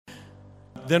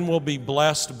then we'll be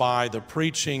blessed by the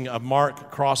preaching of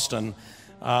Mark Croston.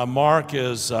 Mark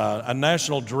is a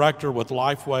national director with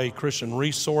Lifeway Christian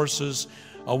Resources,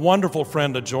 a wonderful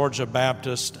friend of Georgia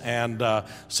Baptist. And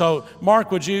so,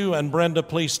 Mark, would you and Brenda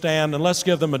please stand, and let's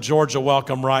give them a Georgia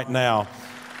welcome right now.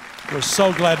 We're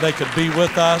so glad they could be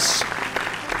with us.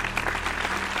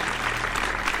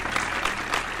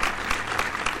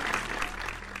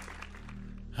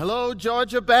 Hello,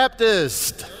 Georgia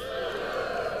Baptist.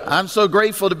 I'm so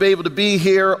grateful to be able to be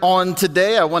here on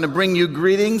today. I want to bring you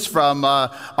greetings from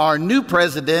our new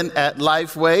president at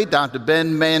Lifeway, Dr.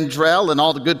 Ben Mandrell, and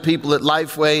all the good people at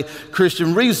Lifeway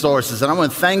Christian Resources. And I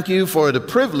want to thank you for the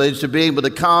privilege to be able to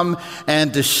come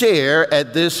and to share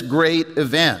at this great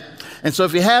event. And so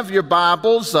if you have your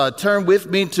Bibles, turn with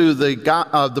me to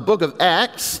the book of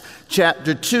Acts,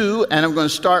 chapter 2, and I'm going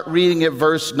to start reading at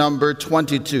verse number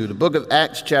 22. The book of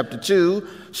Acts, chapter 2,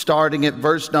 starting at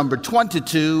verse number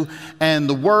 22, and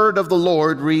the word of the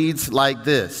Lord reads like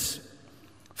this.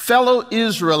 Fellow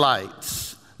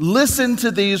Israelites, listen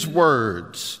to these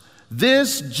words.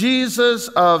 This Jesus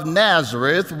of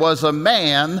Nazareth was a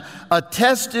man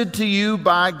attested to you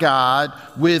by God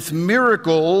with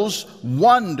miracles,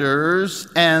 wonders,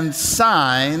 and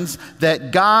signs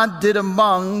that God did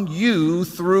among you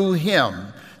through him,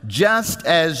 just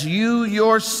as you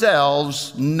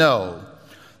yourselves know.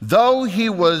 Though he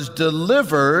was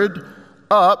delivered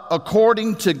up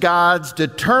according to God's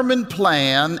determined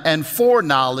plan and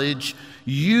foreknowledge,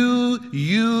 you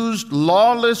used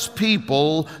lawless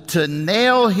people to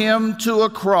nail him to a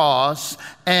cross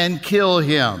and kill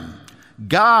him.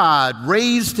 God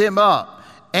raised him up,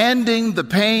 ending the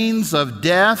pains of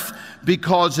death,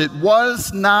 because it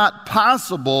was not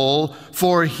possible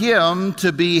for him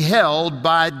to be held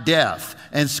by death.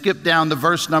 And skip down to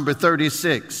verse number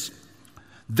 36.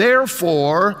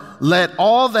 Therefore, let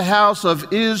all the house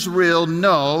of Israel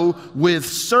know with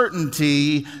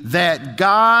certainty that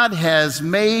God has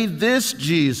made this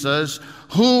Jesus,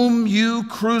 whom you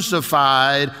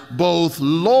crucified, both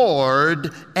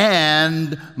Lord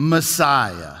and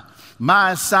Messiah.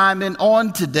 My assignment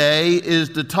on today is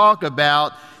to talk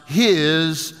about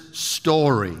his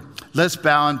story. Let's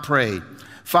bow and pray.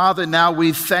 Father, now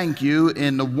we thank you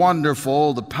in the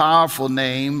wonderful, the powerful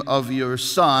name of your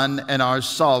Son and our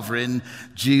sovereign,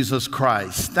 Jesus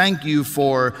Christ. Thank you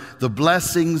for the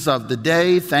blessings of the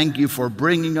day. Thank you for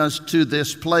bringing us to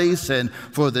this place and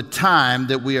for the time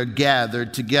that we are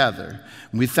gathered together.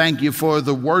 We thank you for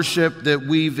the worship that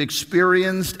we've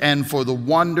experienced and for the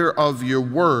wonder of your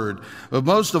word. But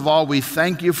most of all, we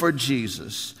thank you for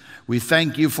Jesus. We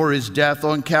thank you for his death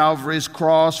on Calvary's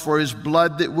cross, for his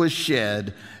blood that was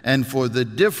shed, and for the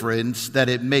difference that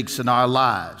it makes in our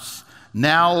lives.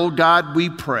 Now, oh God, we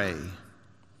pray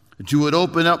that you would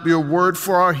open up your word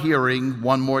for our hearing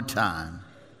one more time.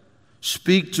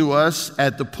 Speak to us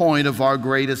at the point of our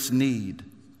greatest need.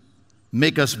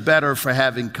 Make us better for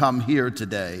having come here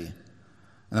today.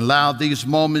 And allow these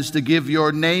moments to give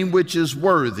your name, which is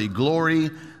worthy, glory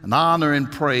and honor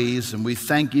and praise. And we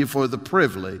thank you for the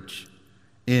privilege.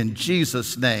 In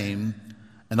Jesus' name,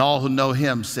 and all who know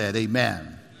him said,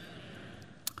 amen.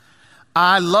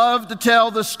 I love to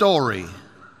tell the story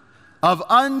of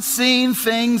unseen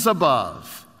things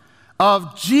above,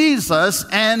 of Jesus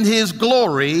and his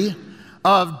glory,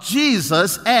 of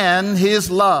Jesus and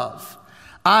his love.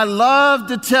 I love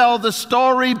to tell the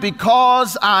story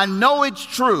because I know it's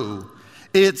true.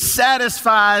 It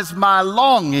satisfies my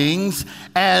longings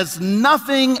as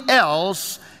nothing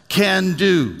else can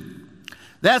do.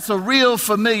 That's a real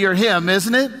familiar hymn,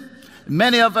 isn't it?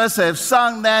 Many of us have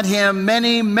sung that hymn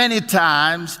many, many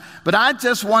times, but I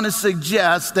just want to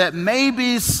suggest that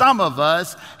maybe some of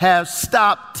us have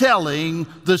stopped telling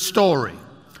the story.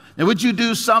 Now, would you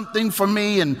do something for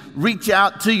me and reach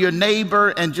out to your neighbor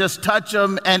and just touch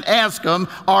them and ask them,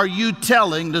 are you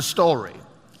telling the story?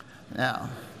 Now,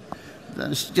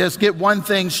 let's just get one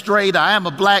thing straight. I am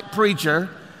a black preacher,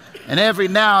 and every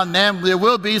now and then there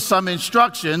will be some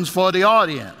instructions for the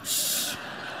audience.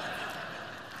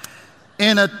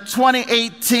 In a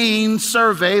 2018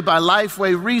 survey by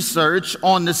Lifeway Research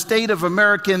on the state of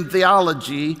American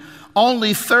theology,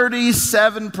 only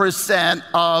 37%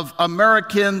 of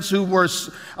Americans who were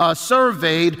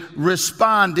surveyed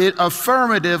responded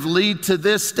affirmatively to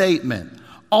this statement.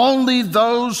 Only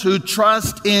those who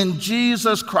trust in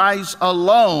Jesus Christ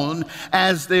alone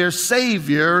as their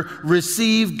Savior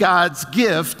receive God's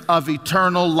gift of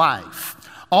eternal life.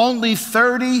 Only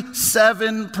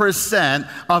 37%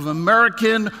 of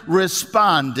American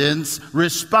respondents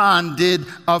responded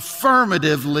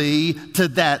affirmatively to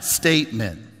that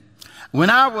statement. When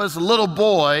I was a little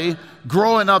boy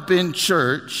growing up in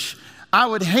church, I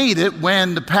would hate it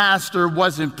when the pastor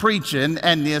wasn't preaching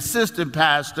and the assistant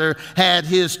pastor had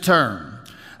his turn.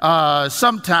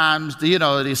 Sometimes, the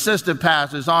assistant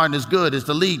pastors aren't as good as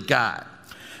the lead guy.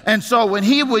 And so when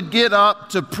he would get up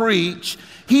to preach,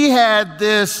 he had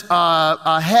this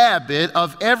a habit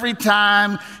of every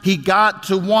time he got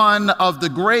to one of the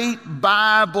great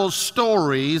Bible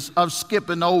stories of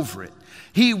skipping over it.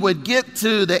 He would get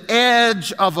to the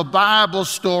edge of a Bible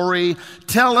story,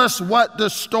 tell us what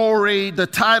the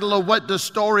title of what the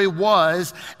story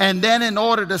was, and then in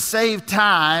order to save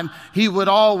time, he would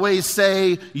always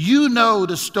say, "You know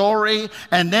the story,"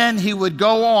 and then he would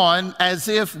go on as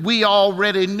if we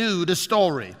already knew the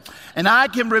story. And I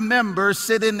can remember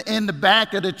sitting in the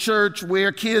back of the church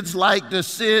where kids like to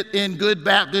sit in good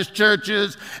Baptist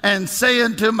churches and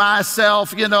saying to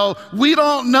myself, we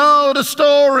don't know the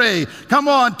story. Come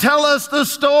on, tell us the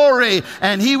story.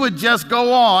 And he would just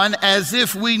go on as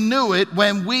if we knew it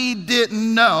when we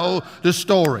didn't know the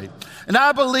story. And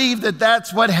I believe that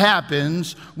that's what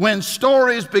happens when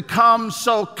stories become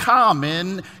so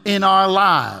common in our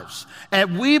lives.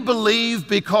 And we believe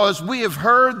because we have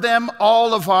heard them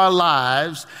all of our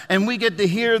lives, and we get to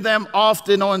hear them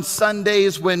often on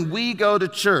Sundays when we go to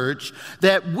church,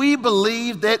 that we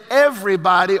believe that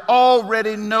everybody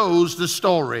already knows the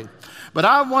story. But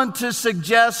I want to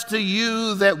suggest to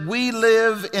you that we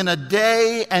live in a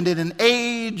day and in an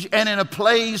age and in a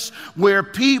place where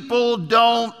people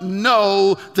don't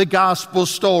know the gospel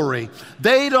story.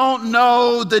 They don't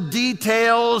know the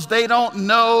details. They don't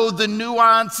know the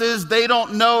nuances. They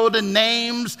don't know the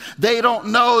names. They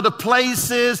don't know the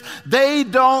places. They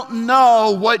don't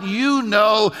know what you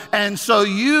know. And so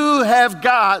you have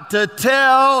got to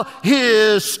tell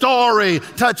his story.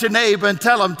 Touch your neighbor and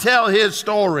tell him, tell his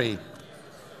story.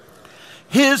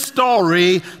 His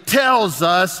story tells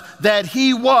us that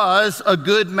he was a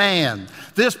good man.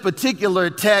 This particular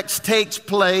text takes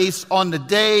place on the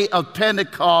day of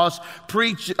Pentecost.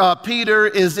 Peter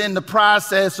is in the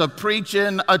process of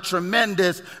preaching a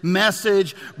tremendous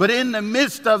message, but in the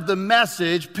midst of the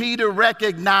message, Peter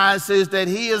recognizes that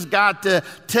he has got to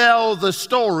tell the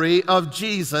story of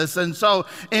Jesus. And so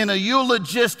in a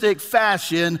eulogistic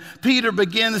fashion, Peter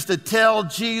begins to tell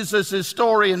Jesus'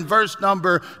 story in verse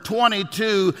number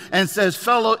 22 and says,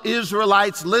 "Fellow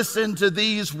Israelites, listen to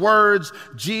these words.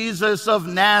 Jesus of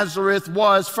Nazareth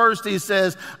was," first he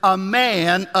says, "a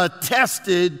man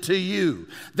attested to you."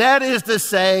 That is to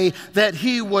say that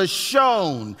he was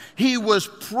shown, he was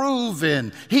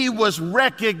proven, he was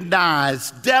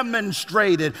recognized,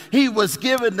 demonstrated, he was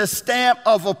given the stamp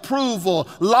of approval,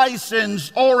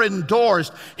 licensed or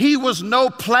endorsed. He was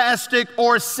no plastic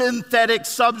or synthetic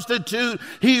substitute.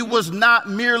 He was not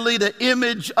merely the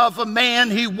image of a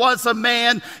man. He was a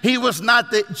man. He was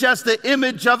not just the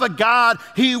image of a God.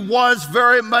 He was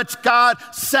very much God,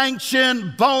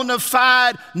 sanctioned, bona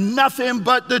fide, nothing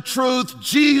but the truth.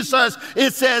 Jesus,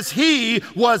 it says he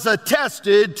was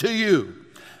attested to you.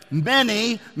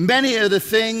 Many of the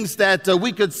things that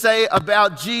we could say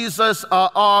about Jesus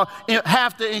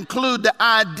have to include the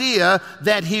idea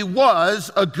that he was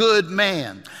a good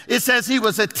man. It says he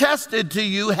was attested to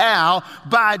you. How?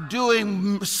 By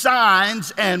doing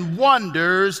signs and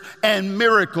wonders and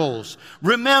miracles.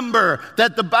 Remember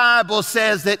that the Bible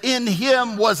says that in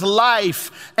him was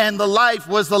life, and the life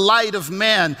was the light of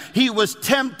men. He was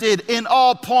tempted in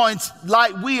all points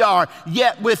like we are,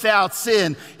 yet without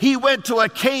sin. He went to a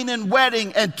Canaan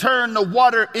wedding and turned the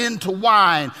water into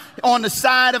wine. On the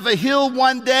side of a hill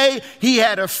one day, he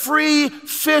had a free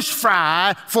fish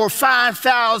fry for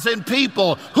 5,000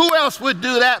 people. Who else would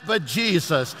do that but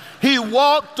Jesus? He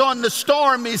walked on the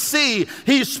stormy sea.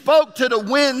 He spoke to the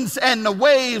winds and the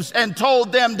waves and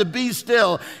told them to be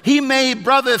still. He made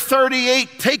Brother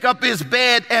 38 take up his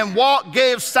bed and walk,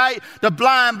 gave sight to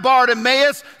blind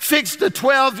Bartimaeus, fixed the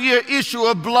 12-year issue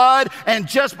of blood, and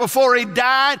just before he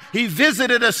died, he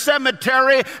visited a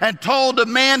cemetery and told a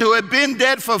man who had been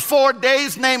dead for 4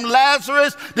 days named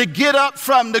Lazarus to get up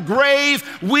from the grave.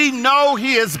 We know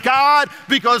he is God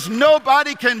because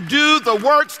nobody can do the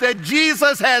works that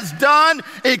Jesus has done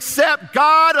except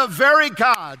God of very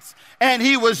gods. And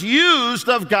he was used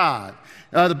of God.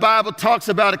 The Bible talks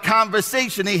about a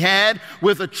conversation he had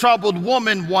with a troubled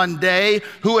woman one day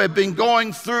who had been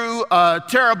going through a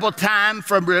terrible time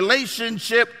from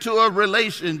relationship to a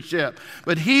relationship.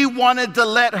 But he wanted to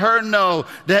let her know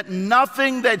that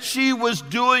nothing that she was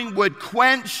doing would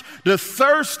quench the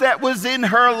thirst that was in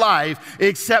her life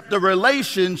except the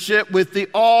relationship with the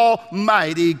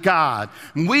Almighty God.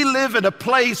 And we live in a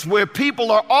place where people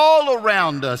are all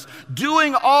around us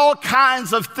doing all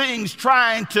kinds of things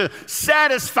trying to satisfy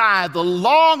satisfy the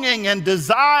longing and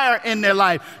desire in their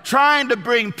life, trying to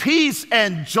bring peace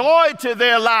and joy to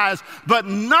their lives. But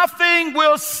nothing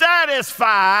will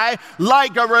satisfy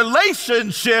like a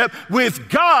relationship with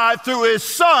God through his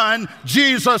Son,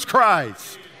 Jesus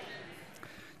Christ.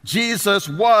 Jesus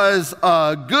was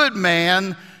a good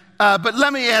man, but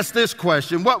let me ask this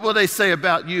question. What will they say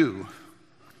about you?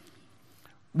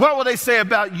 What will they say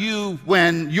about you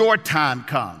when your time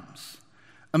comes?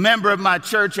 A member of my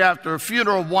church after a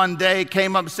funeral one day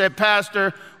came up and said,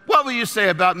 "Pastor, what will you say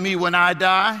about me when I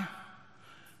die?"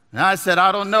 And I said,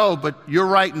 "I don't know, but you're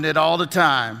writing it all the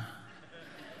time."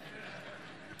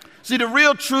 See, the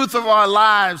real truth of our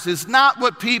lives is not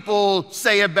what people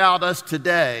say about us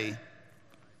today.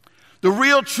 The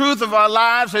real truth of our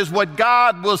lives is what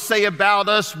God will say about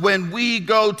us when we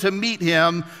go to meet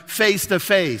him face to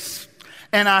face.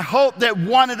 And I hope that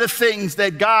one of the things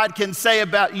that God can say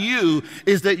about you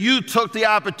is that you took the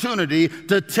opportunity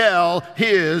to tell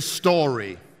his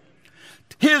story.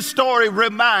 His story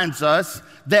reminds us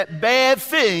that bad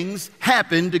things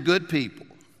happen to good people.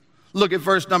 Look at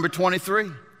verse number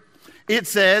 23. It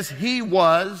says, he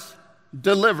was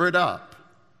delivered up.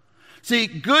 See,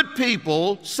 good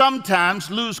people sometimes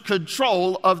lose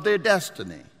control of their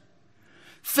destiny.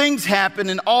 Things happen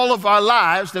in all of our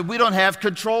lives that we don't have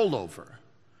control over.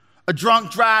 A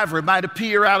drunk driver might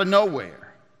appear out of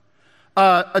nowhere.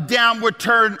 A downward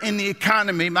turn in the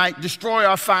economy might destroy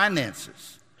our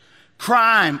finances.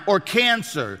 Crime or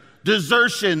cancer,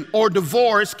 desertion or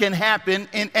divorce can happen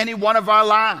in any one of our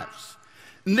lives.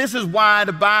 And this is why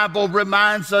the Bible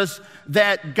reminds us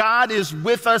that God is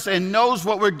with us and knows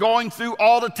what we're going through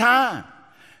all the time.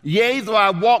 Yea, though I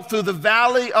walk through the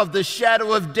valley of the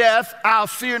shadow of death, I'll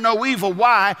fear no evil.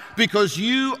 Why? Because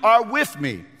you are with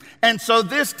me. And so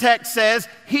this text says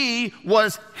he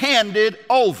was handed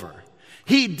over.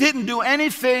 He didn't do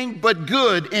anything but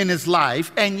good in his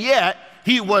life, and yet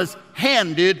he was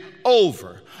handed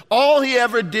over. All he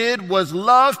ever did was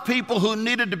love people who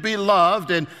needed to be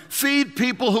loved and feed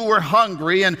people who were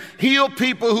hungry and heal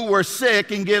people who were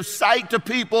sick and give sight to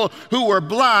people who were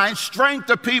blind, strength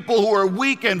to people who were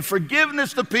weak, and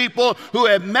forgiveness to people who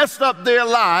had messed up their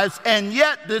lives. And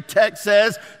yet the text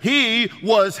says he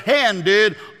was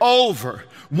handed over.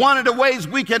 One of the ways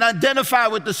we can identify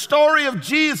with the story of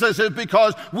Jesus is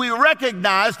because we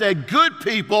recognize that good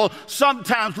people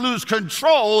sometimes lose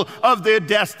control of their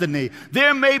destiny.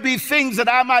 There may be things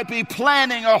that I might be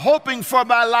planning or hoping for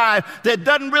my life that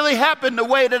doesn't really happen the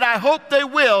way that I hope they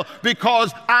will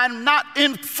because I'm not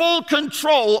in full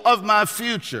control of my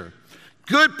future.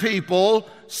 Good people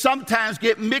sometimes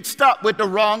get mixed up with the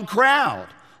wrong crowd.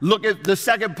 Look at the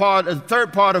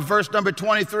third part of verse number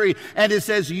 23, and it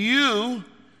says, you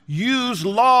use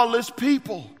lawless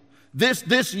people.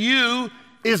 This you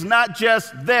is not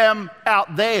just them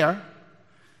out there.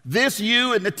 This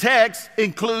you in the text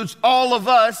includes all of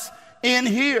us in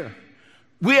here.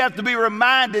 We have to be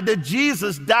reminded that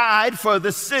Jesus died for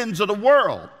the sins of the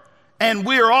world, and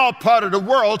we're all part of the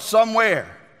world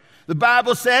somewhere. The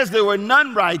Bible says there were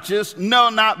none righteous, no,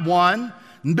 not one,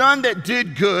 none that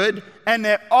did good, and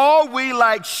that all we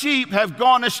like sheep have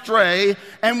gone astray,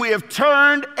 and we have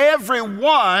turned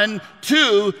everyone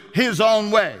to his own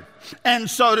way. And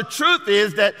so the truth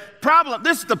is that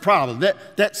this is the problem,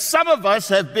 that some of us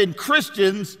have been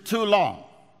Christians too long.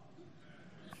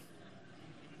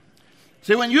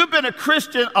 See, when you've been a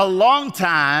Christian a long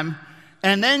time,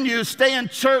 and then you stay in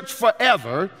church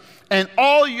forever, and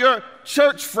all your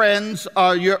church friends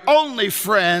are your only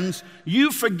friends,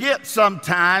 you forget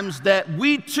sometimes that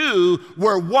we too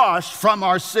were washed from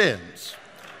our sins.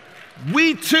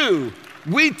 We too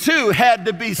had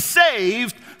to be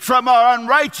saved from our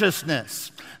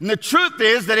unrighteousness. And the truth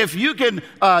is that if you can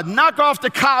knock off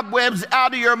the cobwebs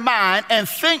out of your mind and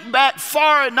think back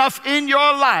far enough in your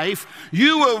life,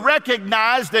 you will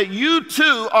recognize that you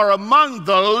too are among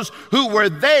those who were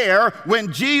there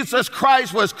when Jesus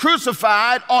Christ was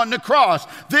crucified on the cross.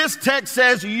 This text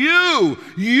says you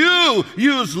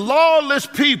use lawless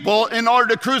people in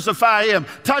order to crucify him.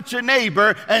 Touch your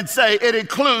neighbor and say, it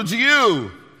includes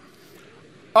you.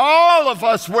 All of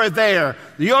us were there.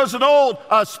 There's an old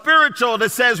spiritual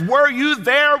that says, were you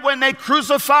there when they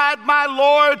crucified my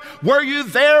Lord? Were you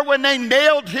there when they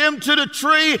nailed him to the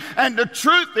tree? And the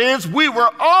truth is, we were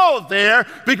all there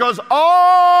because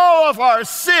all of our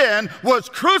sin was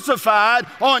crucified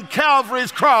on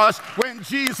Calvary's cross when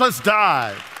Jesus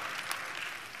died.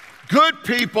 Good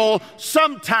people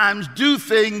sometimes do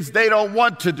things they don't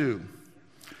want to do.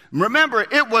 Remember,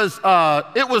 it was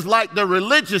like the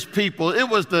religious people, it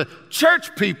was the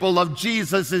church people of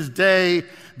Jesus' day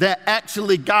that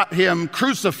actually got him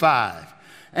crucified.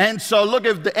 And so look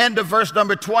at the end of verse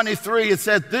number 23. It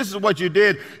says, this is what you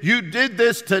did. You did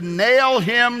this to nail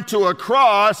him to a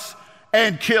cross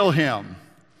and kill him.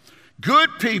 Good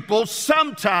people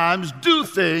sometimes do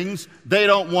things they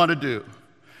don't want to do.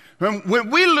 When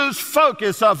we lose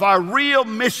focus of our real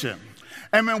mission,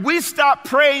 and when we stop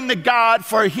praying to God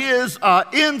for his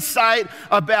insight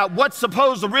about what's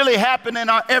supposed to really happen in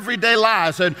our everyday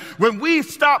lives, and when we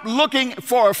stop looking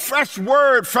for a fresh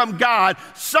word from God,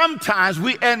 sometimes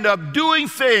we end up doing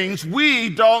things we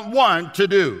don't want to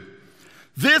do.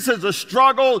 This is a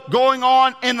struggle going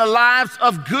on in the lives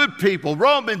of good people.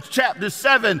 Romans chapter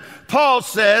 7, Paul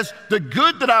says, the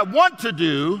good that I want to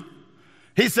do,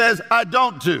 he says, I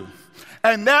don't do.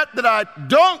 And that I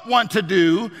don't want to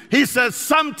do, he says,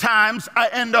 sometimes I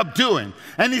end up doing.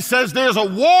 And he says, there's a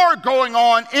war going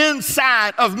on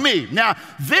inside of me. Now,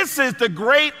 this is the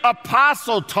great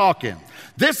apostle talking.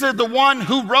 This is the one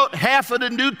who wrote half of the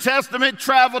New Testament,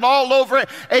 traveled all over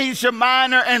Asia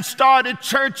Minor and started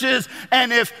churches.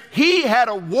 And if he had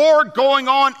a war going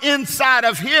on inside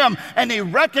of him and he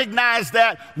recognized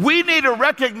that, we need to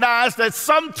recognize that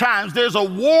sometimes there's a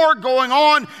war going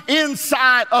on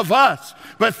inside of us.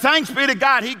 But thanks be to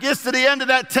God, he gets to the end of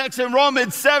that text in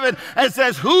Romans 7 and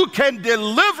says, who can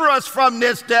deliver us from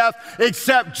this death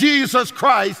except Jesus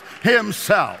Christ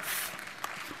himself?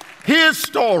 His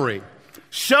story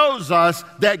shows us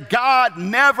that God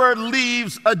never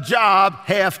leaves a job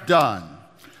half done.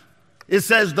 It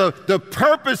says the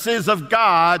purposes of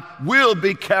God will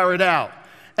be carried out.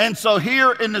 And so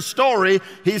here in the story,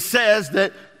 he says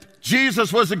that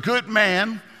Jesus was a good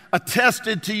man,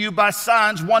 attested to you by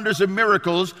signs, wonders, and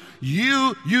miracles.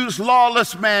 You used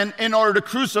lawless men in order to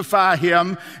crucify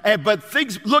him. But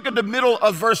look at the middle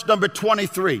of verse number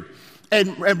 23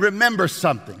 and remember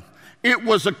something. It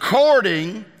was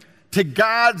according to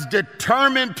God's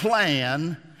determined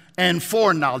plan and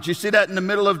foreknowledge. You see that in the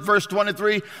middle of verse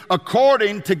 23?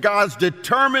 According to God's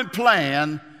determined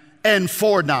plan and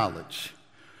foreknowledge.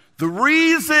 The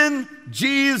reason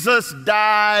Jesus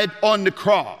died on the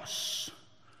cross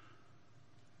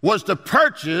was to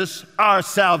purchase our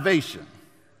salvation.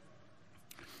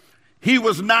 He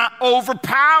was not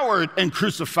overpowered and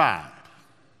crucified.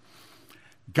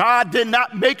 God did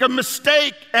not make a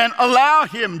mistake and allow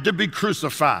him to be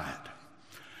crucified.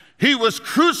 He was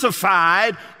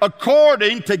crucified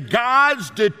according to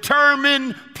God's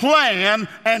determined plan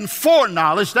and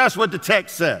foreknowledge. That's what the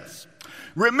text says.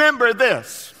 Remember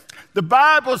this. The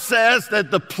Bible says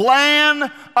that the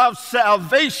plan of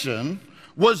salvation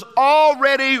was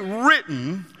already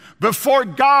written before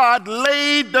God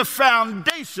laid the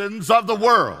foundations of the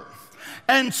world.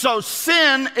 And so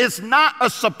sin is not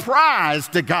a surprise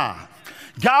to God.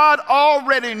 God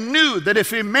already knew that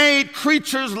if he made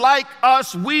creatures like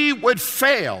us, we would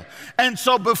fail. And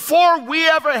so before we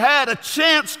ever had a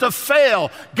chance to fail,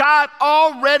 God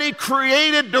already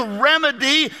created the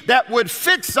remedy that would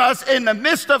fix us in the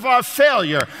midst of our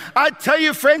failure. I tell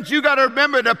you, friends, you got to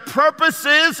remember the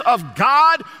purposes of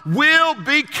God will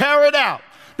be carried out.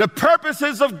 The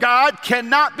purposes of God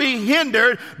cannot be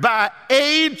hindered by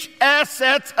age,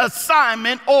 assets,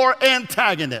 assignment, or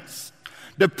antagonists.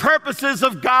 The purposes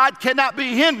of God cannot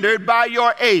be hindered by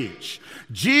your age.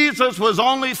 Jesus was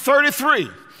only 33.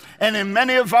 And in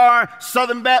many of our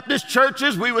Southern Baptist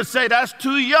churches, we would say that's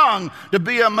too young to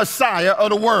be a Messiah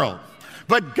of the world.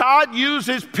 But God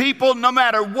uses people no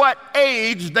matter what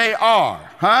age they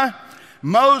are.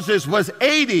 Moses was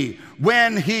 80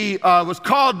 when he was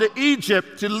called to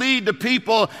Egypt to lead the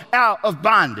people out of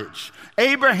bondage.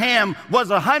 Abraham was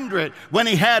 100 when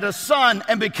he had a son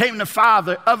and became the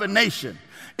father of a nation.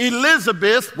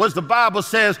 Elizabeth was, the Bible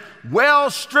says,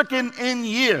 well stricken in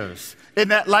years. Isn't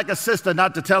that like a sister,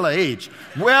 not to tell her age?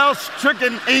 Well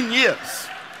stricken in years.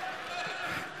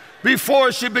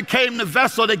 Before she became the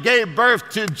vessel that gave birth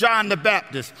to John the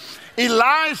Baptist.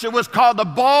 Elijah was called a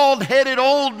bald-headed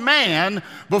old man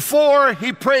before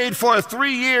he prayed for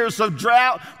 3 years of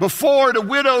drought, before the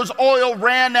widow's oil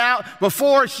ran out,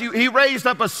 before he raised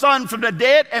up a son from the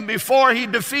dead, and before he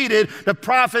defeated the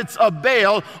prophets of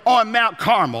Baal on Mount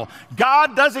Carmel.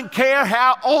 God doesn't care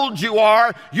how old you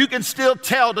are, you can still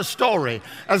tell the story.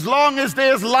 As long as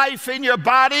there's life in your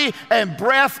body and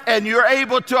breath and you're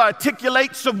able to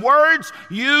articulate some words,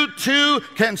 you too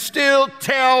can still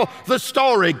tell the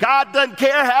story. God doesn't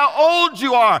care how old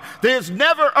you are. There's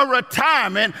never a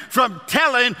retirement from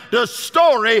telling the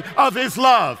story of his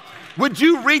love. Would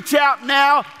you reach out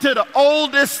now to the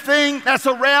oldest thing that's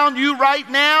around you right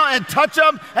now and touch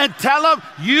them and tell them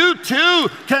you too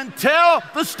can tell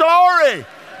the story?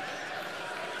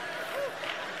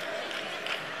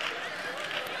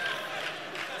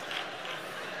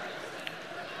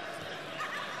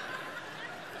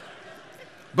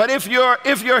 But if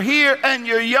you're here and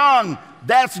you're young,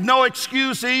 that's no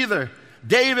excuse either.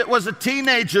 David was a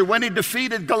teenager when he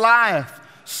defeated Goliath.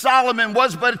 Solomon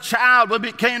was but a child but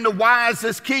became the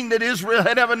wisest king that Israel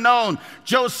had ever known.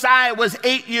 Josiah was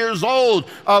 8 years old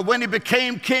when he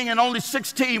became king, and only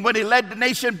 16 when he led the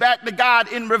nation back to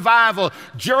God in revival.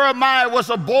 Jeremiah was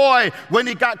a boy when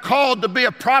he got called to be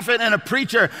a prophet and a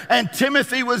preacher, and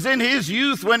Timothy was in his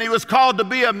youth when he was called to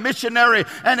be a missionary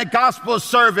and a gospel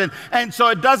servant. And so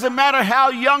it doesn't matter how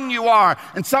young you are.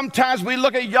 And sometimes we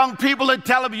look at young people and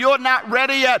tell them, you're not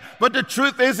ready yet. But the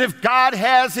truth is, if God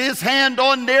has his hand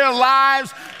on their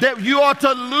lives, that you ought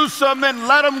to loose them and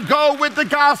let them go with the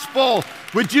gospel.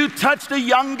 Would you touch the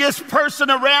youngest person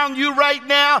around you right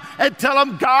now and tell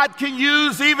them God can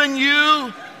use even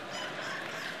you?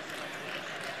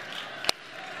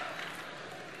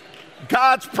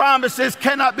 God's purposes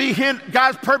cannot be hindered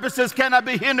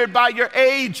by your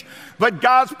age, but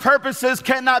God's purposes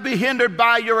cannot be hindered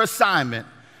by your assignment.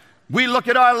 We look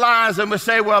at our lives and we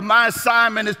say, well, my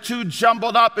assignment is too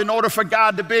jumbled up in order for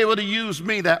God to be able to use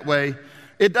me that way.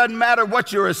 It doesn't matter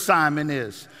what your assignment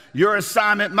is. Your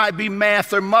assignment might be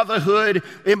math or motherhood.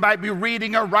 It might be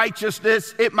reading or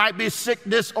righteousness. It might be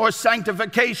sickness or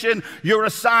sanctification. Your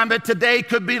assignment today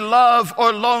could be love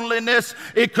or loneliness.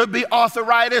 It could be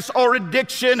arthritis or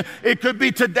addiction. It could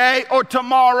be today or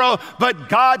tomorrow. But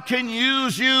God can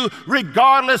use you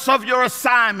regardless of your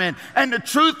assignment. And the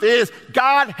truth is,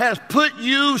 God has put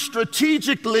you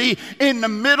strategically in the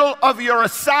middle of your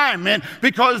assignment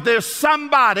because there's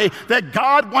somebody that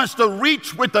God wants to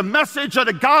reach with the message of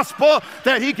the gospel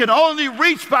that he can only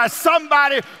reach by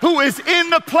somebody who is in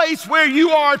the place where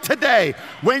you are today.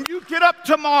 When you get up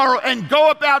tomorrow and go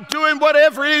about doing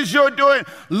whatever it is you're doing,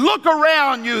 look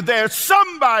around you. There's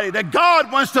somebody that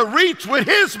God wants to reach with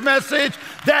his message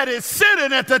that is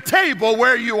sitting at the table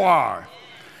where you are.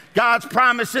 God's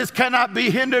promises cannot be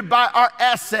hindered by our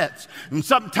assets. And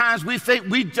sometimes we think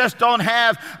we just don't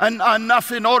have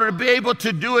enough in order to be able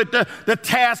to do it. The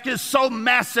task is so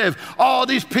massive. All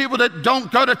these people that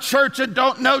don't go to church and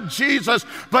don't know Jesus.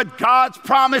 But God's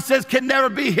promises can never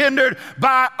be hindered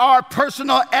by our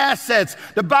personal assets.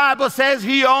 The Bible says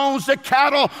he owns the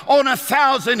cattle on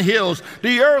 1,000 hills.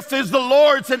 The earth is the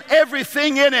Lord's and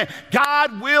everything in it.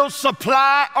 God will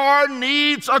supply our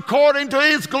needs according to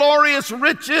his glorious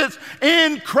riches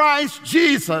in Christ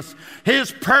Jesus.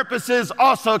 His purposes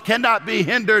also cannot be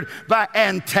hindered by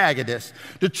antagonists.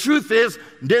 The truth is,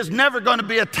 there's never going to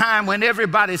be a time when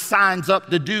everybody signs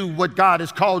up to do what God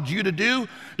has called you to do.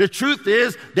 The truth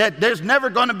is that there's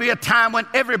never going to be a time when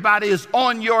everybody is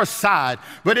on your side.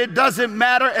 But it doesn't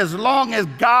matter. As long as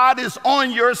God is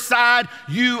on your side,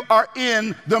 you are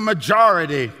in the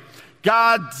majority.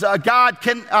 The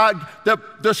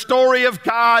story of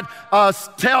God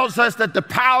tells us that the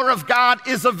power of God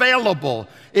is available.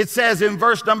 It says in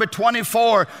verse number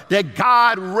 24 that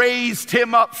God raised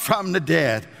him up from the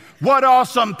dead. What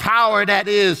awesome power that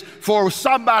is for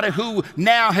somebody who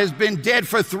now has been dead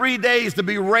for 3 days to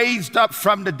be raised up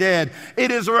from the dead.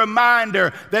 It is a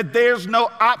reminder that there's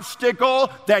no obstacle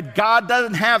that God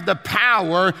doesn't have the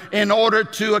power in order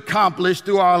to accomplish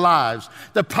through our lives.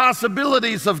 The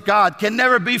possibilities of God can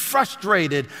never be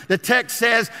frustrated. The text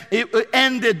says it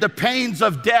ended the pains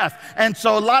of death. And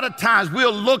so a lot of times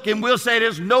we'll look and we'll say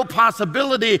there's no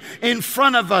possibility in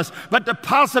front of us. But the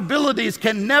possibilities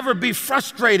can never be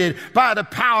frustrated by the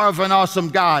power of an awesome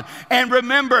God. And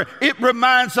remember, it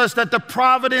reminds us that the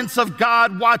providence of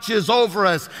God watches over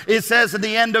us. It says at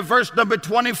the end of verse number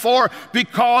 24,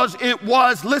 because it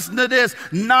was, listen to this,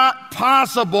 not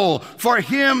possible for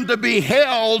him to be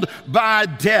held by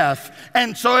death.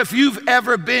 And so if you've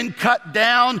ever been cut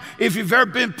down, if you've ever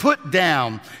been put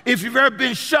down, if you've ever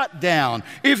been shut down,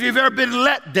 if you've ever been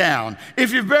let down,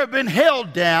 if you've ever been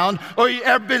held down, or you've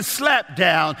ever been slapped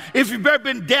down, if you've ever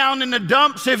been down in the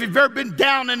dumps, if you've ever been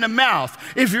down in the mouth,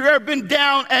 if you've ever been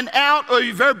down and out, or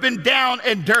you've ever been down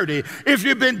and dirty, if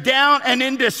you've been down and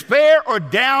in despair, or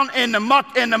down in the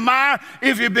muck and the mire,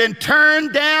 if you've been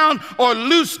turned down or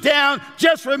loosed down,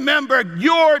 just remember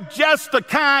you're just the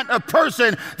kind of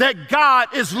person that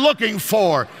God is looking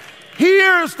for.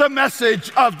 Here's the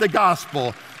message of the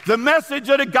gospel. The message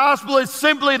of the gospel is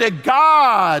simply that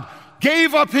God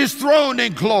gave up his throne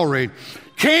in glory,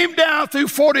 came down through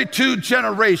 42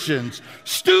 generations,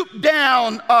 stooped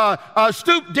down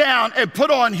and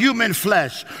put on human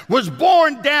flesh, was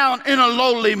born down in a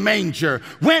lowly manger,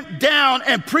 went down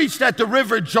and preached at the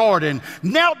river Jordan,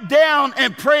 knelt down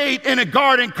and prayed in a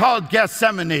garden called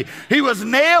Gethsemane. He was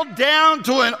nailed down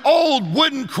to an old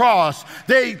wooden cross.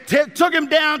 They took him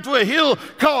down to a hill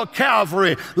called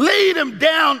Calvary, laid him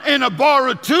down in a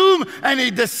borrowed tomb, and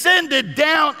he descended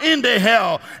down into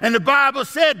hell. And the Bible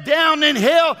said down in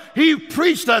hell, he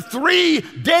preached a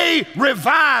 3-day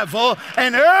revival,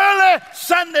 and early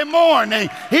Sunday morning,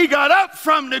 he got up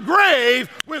from the grave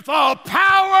with all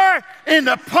power in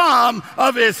the palm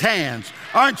of his hands.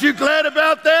 Aren't you glad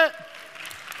about that?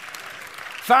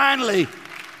 Finally,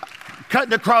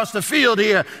 cutting across the field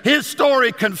here, his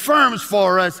story confirms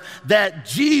for us that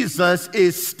Jesus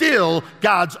is still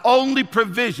God's only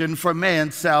provision for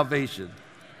man's salvation.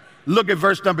 Look at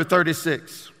verse number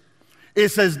 36. It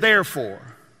says, therefore,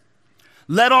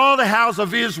 let all the house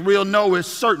of Israel know with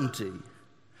certainty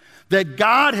that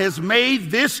God has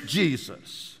made this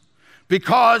Jesus,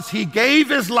 because he gave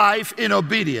his life in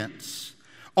obedience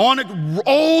on an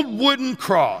old wooden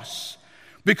cross,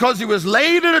 because he was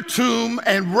laid in a tomb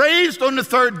and raised on the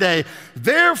third day.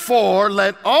 Therefore,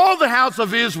 let all the house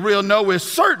of Israel know with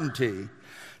certainty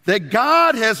that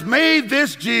God has made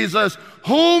this Jesus,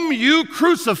 whom you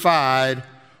crucified,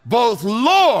 both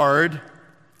Lord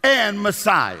and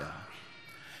Messiah.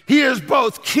 He is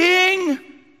both King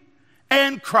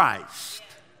and Christ.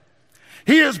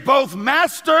 He is both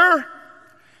Master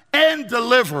and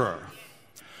Deliverer.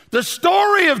 The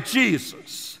story of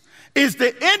Jesus is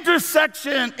the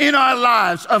intersection in our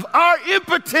lives of our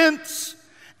impotence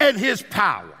and his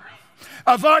power,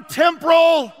 of our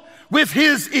temporal with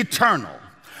his eternal,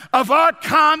 of our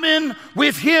common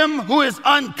with him who is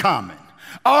uncommon.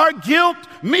 Our guilt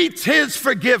meets his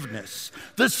forgiveness.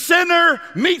 The sinner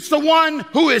meets the one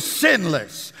who is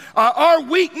sinless. Our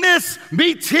weakness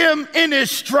meets him in his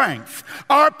strength.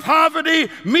 Our poverty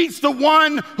meets the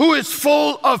one who is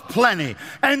full of plenty.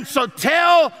 And so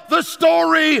tell the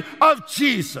story of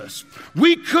Jesus.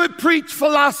 We could preach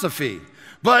philosophy,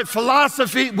 but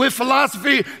with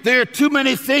philosophy, there are too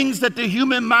many things that the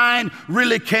human mind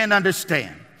really can't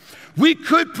understand. We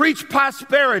could preach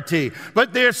prosperity,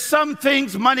 but there's some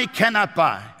things money cannot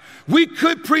buy. We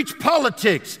could preach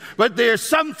politics, but there are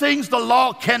some things the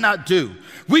law cannot do.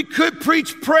 We could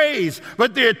preach praise,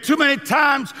 but there are too many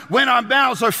times when our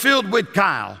mouths are filled with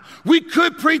guile. We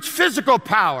could preach physical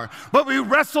power, but we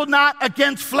wrestle not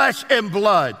against flesh and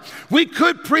blood. We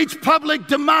could preach public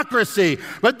democracy,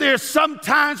 but there's some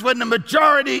times when the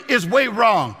majority is way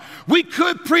wrong. We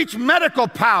could preach medical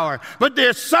power, but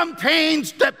there's some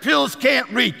pains that pills can't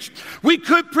reach. We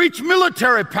could preach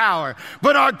military power,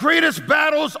 but our greatest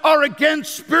battles are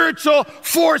against spiritual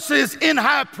forces in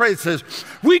high places.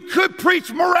 We could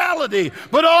preach morality,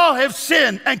 but all have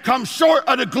sinned and come short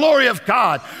of the glory of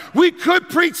God. We could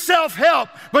preach self-help,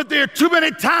 but there are too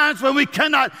many times when we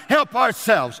cannot help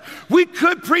ourselves. We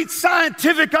could preach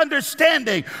scientific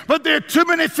understanding, but there are too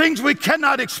many things we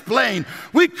cannot explain.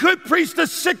 We could preach the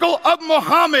sickle of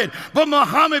Muhammad, but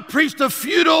Muhammad preached a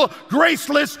futile,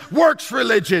 graceless works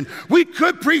religion. We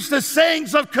could preach the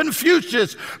sayings of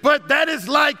Confucius, but that is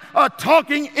like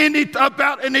talking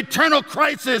about an eternal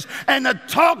crisis, and a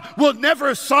talk will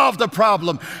never solve the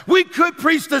problem. We could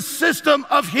preach the system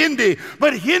of Hindi,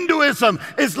 but Hinduism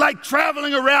is like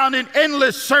traveling around in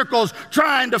endless circles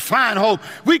trying to find hope.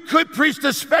 We could preach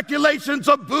the speculations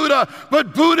of Buddha,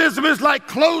 but Buddhism is like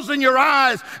closing your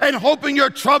eyes and hoping your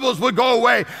troubles would go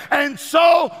away. And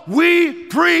so we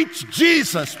preach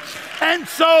Jesus. And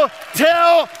so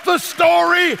tell the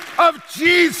story of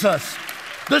Jesus.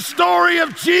 The story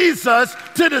of Jesus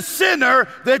to the sinner,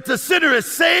 that the sinner is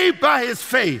saved by his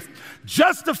faith,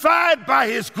 justified by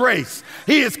his grace.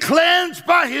 He is cleansed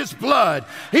by his blood.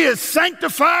 He is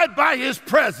sanctified by his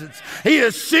presence. He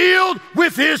is sealed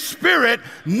with his spirit.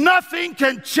 Nothing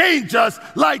can change us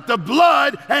like the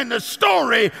blood and the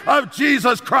story of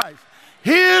Jesus Christ.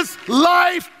 His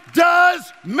life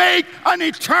does make an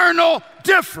eternal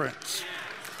difference.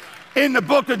 In the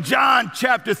book of John,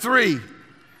 chapter 3,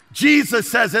 Jesus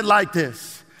says it like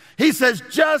this. He says,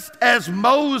 just as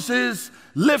Moses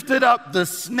lifted up the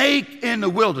snake in the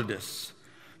wilderness,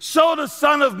 so the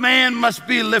Son of Man must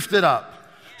be lifted up,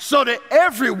 so that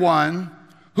everyone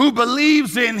who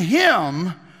believes in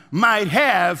him might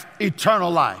have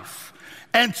eternal life.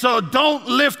 And so don't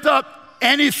lift up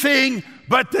anything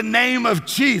but the name of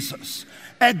Jesus.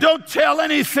 And don't tell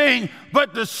anything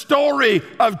but the story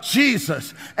of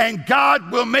Jesus. And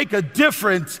God will make a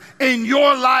difference in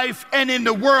your life and in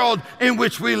the world in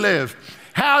which we live.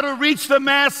 How to reach the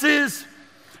masses?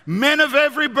 men of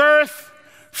every birth.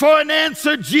 For an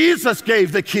answer, Jesus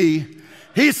gave the key.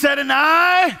 He said, and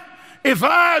if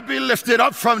I be lifted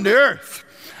up from the earth,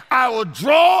 I will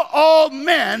draw all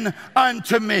men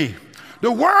unto me.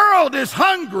 The world is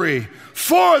hungry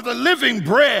for the living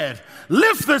bread.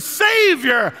 Lift the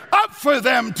Savior up for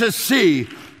them to see.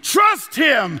 Trust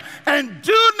him and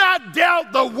do not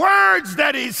doubt the words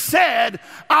that he said,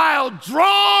 I'll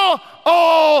draw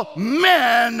all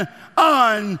men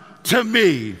unto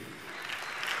me.